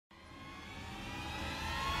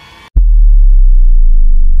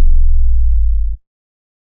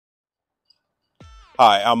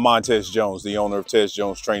Hi, I'm Montez Jones, the owner of Tez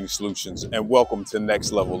Jones Training Solutions, and welcome to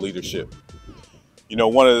Next Level Leadership. You know,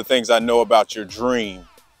 one of the things I know about your dream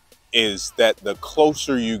is that the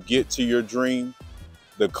closer you get to your dream,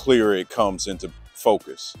 the clearer it comes into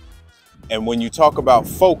focus. And when you talk about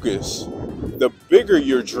focus, the bigger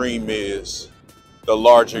your dream is, the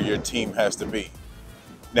larger your team has to be.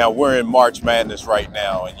 Now, we're in March Madness right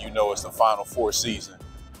now, and you know it's the Final Four season.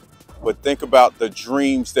 But think about the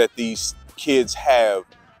dreams that these kids have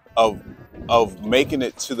of making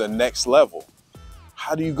it to the next level.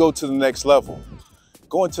 How do you go to the next level?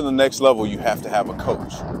 Going to the next level, you have to have a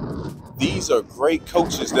coach. These are great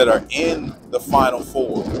coaches that are in the Final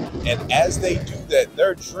Four. And as they do that,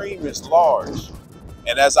 their dream is large.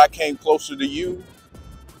 And as I came closer to you,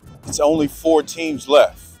 it's only 4 teams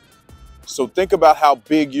left. So think about how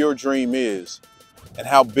big your dream is and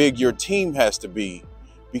how big your team has to be,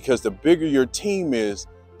 because the bigger your team is,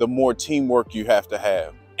 the more teamwork you have to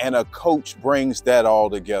have. And a coach brings that all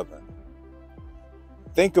together.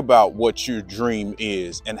 Think about what your dream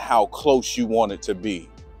is and how close you want it to be.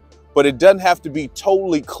 But it doesn't have to be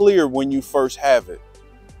totally clear when you first have it.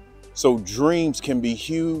 So dreams can be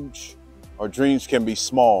huge or dreams can be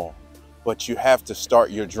small, but you have to start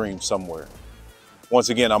your dream somewhere. Once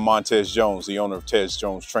again, I'm Montez Jones, the owner of Tez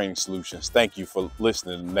Jones Training Solutions. Thank you for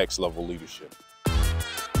listening to Next Level Leadership.